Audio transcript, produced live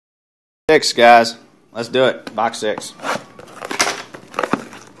6, guys. Let's do it. Box 6.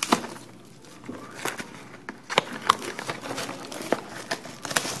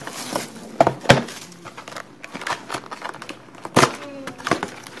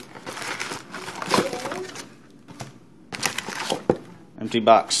 Empty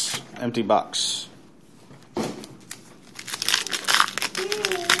box. Empty box.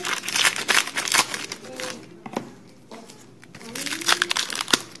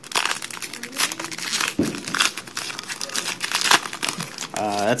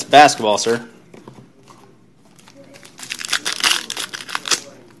 That's basketball, sir.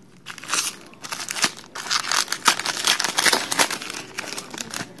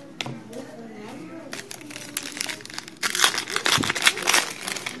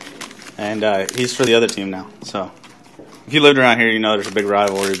 And he's for the other team now. So if you lived around here, you know there's a big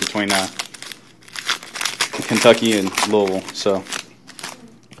rivalry between Kentucky and Louisville. So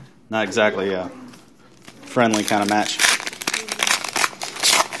not exactly a friendly kind of match.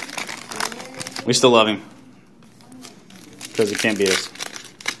 We still love him because he can't beat us.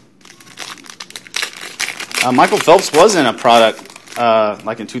 Michael Phelps was in a product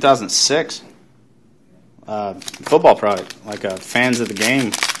like in 2006. Football product, like a Fans of the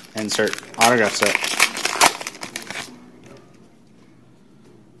Game insert autograph set.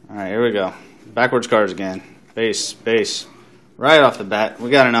 Alright, here we go. Backwards cards again. Base. Right off the bat,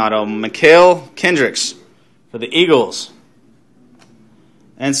 we got an auto. Mikael Kendricks for the Eagles.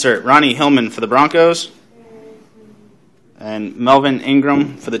 Insert Ronnie Hillman for the Broncos. And Melvin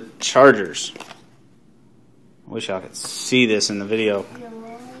Ingram for the Chargers. I wish I could see this in the video.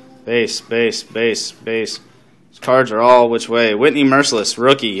 Base. These cards are all which way. Whitney Merciless,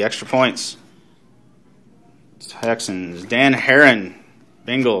 rookie, extra points. Texans. Dan Herron,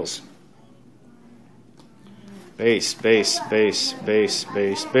 Bengals. Base.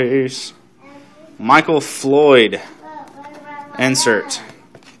 Michael Floyd, insert.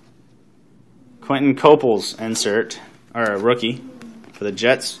 Quentin Coples, insert, or a rookie for the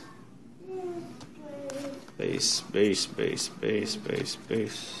Jets. Base.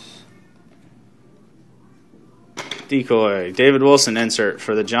 Decoy. David Wilson, insert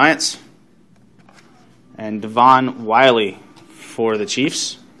for the Giants. And Devon Wiley for the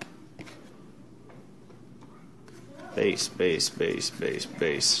Chiefs. Base.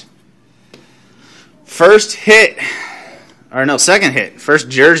 First hit. Or no, second hit. First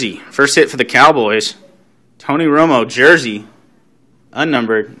jersey. First hit for the Cowboys. Tony Romo, jersey.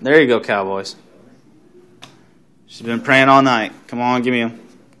 Unnumbered. There you go, Cowboys. She's been praying all night. Come on, give me him.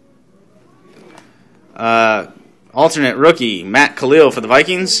 Alternate rookie, Matt Khalil for the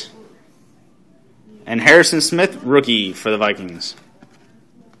Vikings. And Harrison Smith, rookie for the Vikings.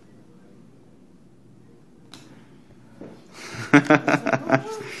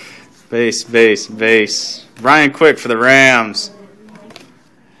 Base. Brian Quick for the Rams.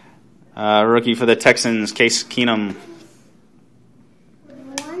 Rookie for the Texans, Case Keenum.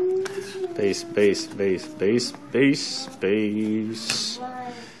 Base.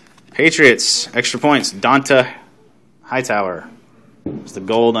 Patriots, extra points, Donta Hightower. It's the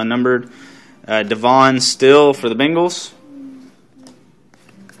gold unnumbered. Devon Still for the Bengals.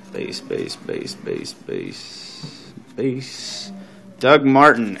 Base. Doug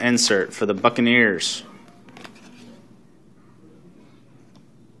Martin, insert for the Buccaneers.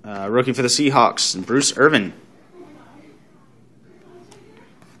 Rookie for the Seahawks, Bruce Irvin.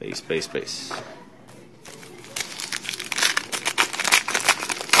 Base.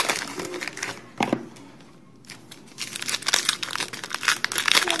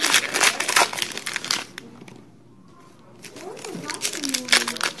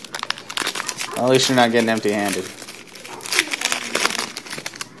 Well, at least you're not getting empty-handed.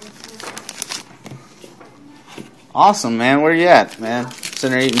 Awesome, man. Where you at, man?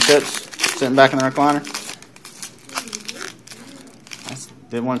 Sitting there eating chips? Sitting back in the recliner?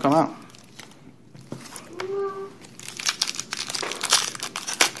 Didn't want to come out.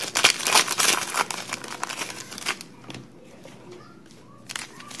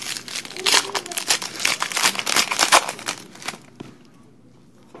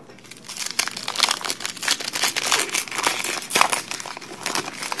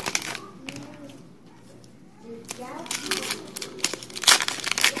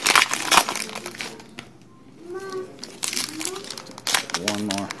 One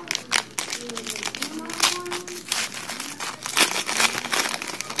more.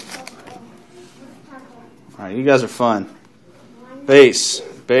 Alright, you guys are fun. Base.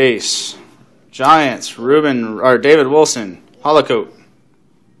 Giants, David Wilson, Holocoat.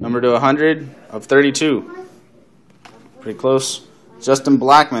 Number to 100 of 32. Pretty close. Justin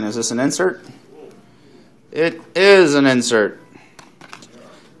Blackmon, is this an insert? It is an insert.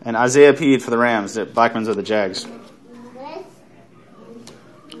 And Isaiah Peed for the Rams. Blackmon's of the Jags.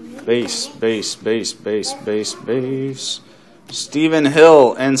 Base, base, base, base, base, base. Stephen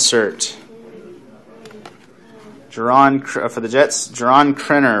Hill, insert. For the Jets, Jerron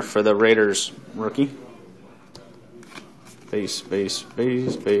Krenner for the Raiders, rookie. Base, base,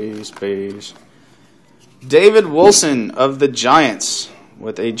 base, base, base. David Wilson of the Giants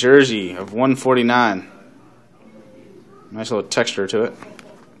with a jersey of 149. Nice little texture to it.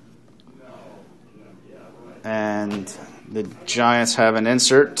 And the Giants have an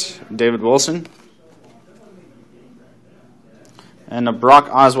insert, David Wilson. And a Brock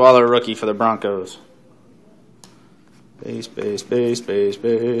Osweiler rookie for the Broncos. Base, base, base, base,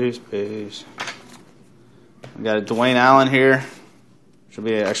 base, base. We got a Dwayne Allen here. Should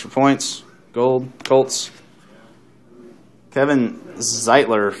be extra points. Gold, Colts. Kevin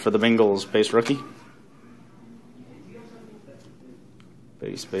Zeitler for the Bengals, base rookie.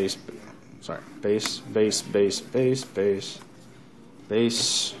 Base, base, sorry, base, base, base, base, base,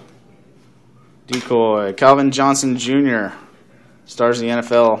 base. Decoy, Calvin Johnson Jr., stars in the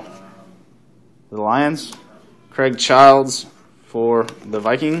NFL for the Lions. Craig Childs for the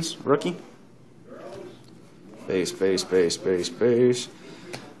Vikings, rookie. Base, base, base, base, base.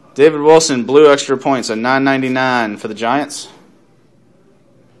 David Wilson, blue extra points, a $9.99 for the Giants.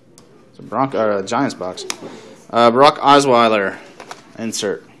 It's a Giants box. Brock Osweiler,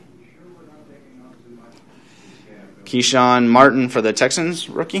 insert. Keyshawn Martin for the Texans,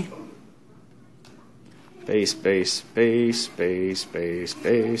 rookie. Base, base, base, base, base,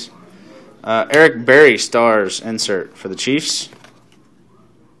 base. Eric Berry, stars, insert for the Chiefs.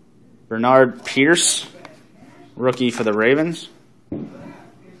 Bernard Pierce, rookie for the Ravens.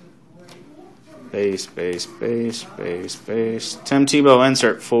 Base, base, base, base, base. Tim Tebow,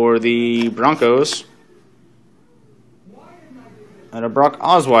 insert for the Broncos. And a Brock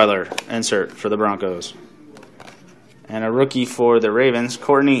Osweiler, insert for the Broncos. And a rookie for the Ravens,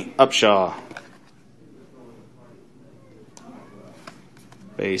 Courtney Upshaw.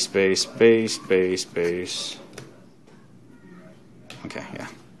 Base, base, base, base, base. Okay, yeah.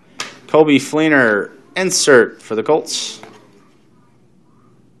 Colby Fleener, insert for the Colts.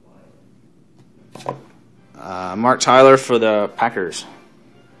 Mark Tyler for the Packers.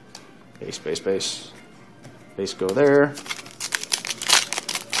 Base, base, base. Base go there.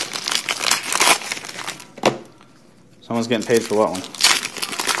 Someone's getting paid for what one?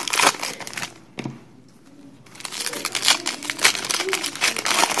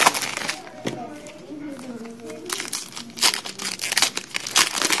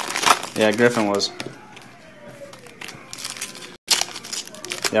 Yeah, Griffin was.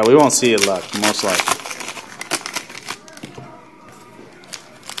 Yeah, we won't see it luck, most likely.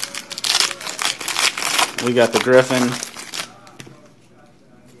 We got the Griffin.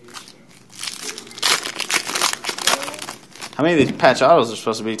 How many of these patch autos are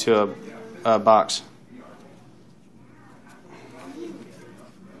supposed to be to a box?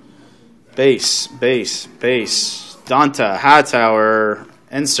 Base, base, base. Donta Hightower,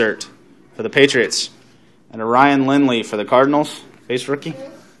 insert for the Patriots. And a Ryan Lindley for the Cardinals, base rookie.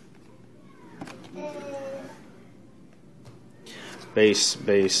 Base,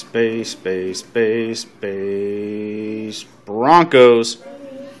 base, base, base, base, base. Broncos.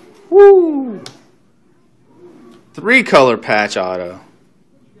 Woo! 3-color patch auto.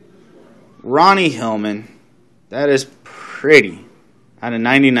 Ronnie Hillman. That is pretty. Out of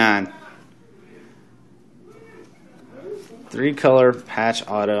 99. 3-color patch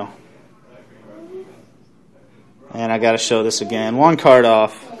auto. And I got to show this again. 1 card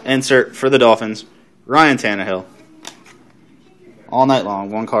off. Insert for the Dolphins. Ryan Tannehill. All night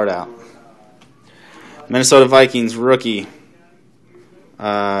long. 1 card out. Minnesota Vikings rookie.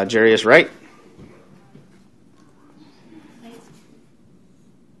 Jarius Wright.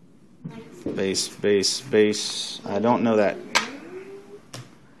 Base, base, base. I don't know that.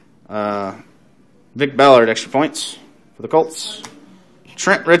 Vic Ballard, extra points for the Colts.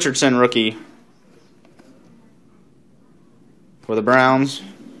 Trent Richardson, rookie for the Browns.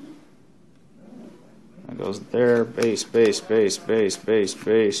 That goes there. Base, base, base, base, base,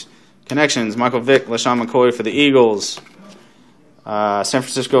 base. Connections, Michael Vick, LaShawn McCoy for the Eagles. San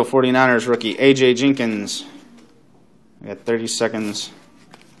Francisco 49ers rookie, A.J. Jenkins. We got 30 seconds.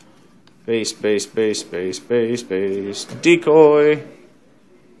 Base, base, base, base, base, base. Decoy.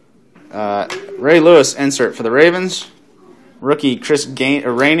 Ray Lewis, insert for the Ravens. Rookie Chris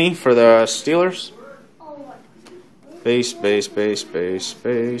Rainey for the Steelers. Base, base, base, base,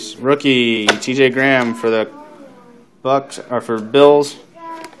 base. Rookie TJ Graham for the Bucks or for Bills.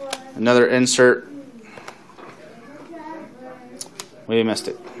 Another insert. We missed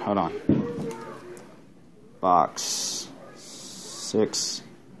it. Hold on. Box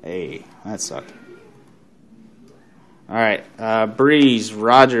 6A. That sucked. All right. Breeze,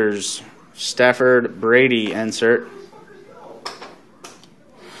 Rodgers, Stafford, Brady insert. I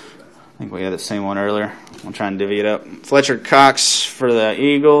think we had the same one earlier. I'm trying to divvy it up. Fletcher Cox for the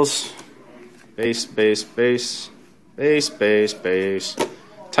Eagles. Base.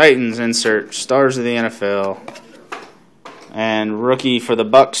 Titans insert. Stars of the NFL. And rookie for the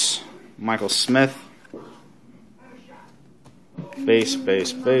Bucks, Michael Smith. Base.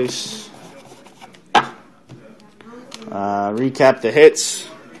 Recap the hits.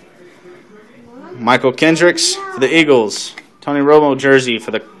 Michael Kendricks for the Eagles. Tony Romo jersey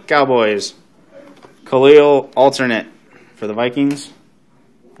for the Cowboys. Khalil alternate for the Vikings.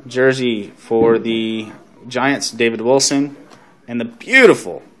 Jersey for the Giants, David Wilson. And the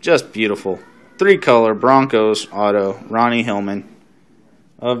beautiful, just beautiful, 3-color Broncos auto, Ronnie Hillman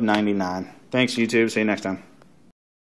of 99. Thanks, YouTube. See you next time.